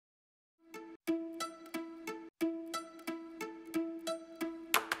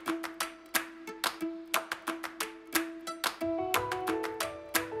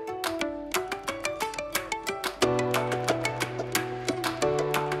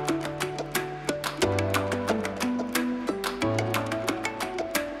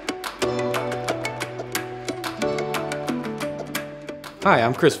Hi,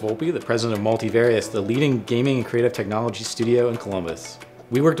 I'm Chris Volpe, the president of Multivarious, the leading gaming and creative technology studio in Columbus.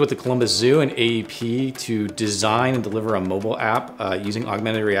 We worked with the Columbus Zoo and AEP to design and deliver a mobile app using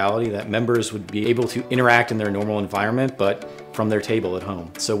augmented reality that members would be able to interact in their normal environment, but from their table at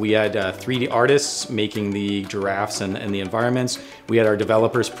home. So we had 3D artists making the giraffes and the environments. We had our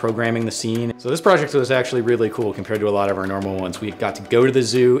developers programming the scene. So this project was actually really cool compared to a lot of our normal ones. We got to go to the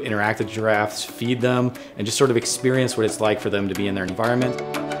zoo, interact with giraffes, feed them, and just sort of experience what it's like for them to be in their environment.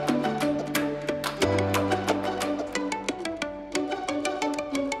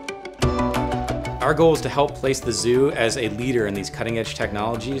 Our goal is to help place the zoo as a leader in these cutting-edge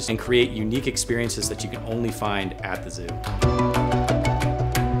technologies and create unique experiences that you can only find at the zoo.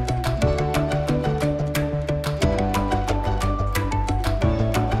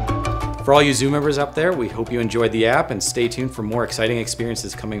 For all you zoo members out there, we hope you enjoyed the app and stay tuned for more exciting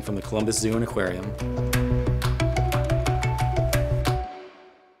experiences coming from the Columbus Zoo and Aquarium.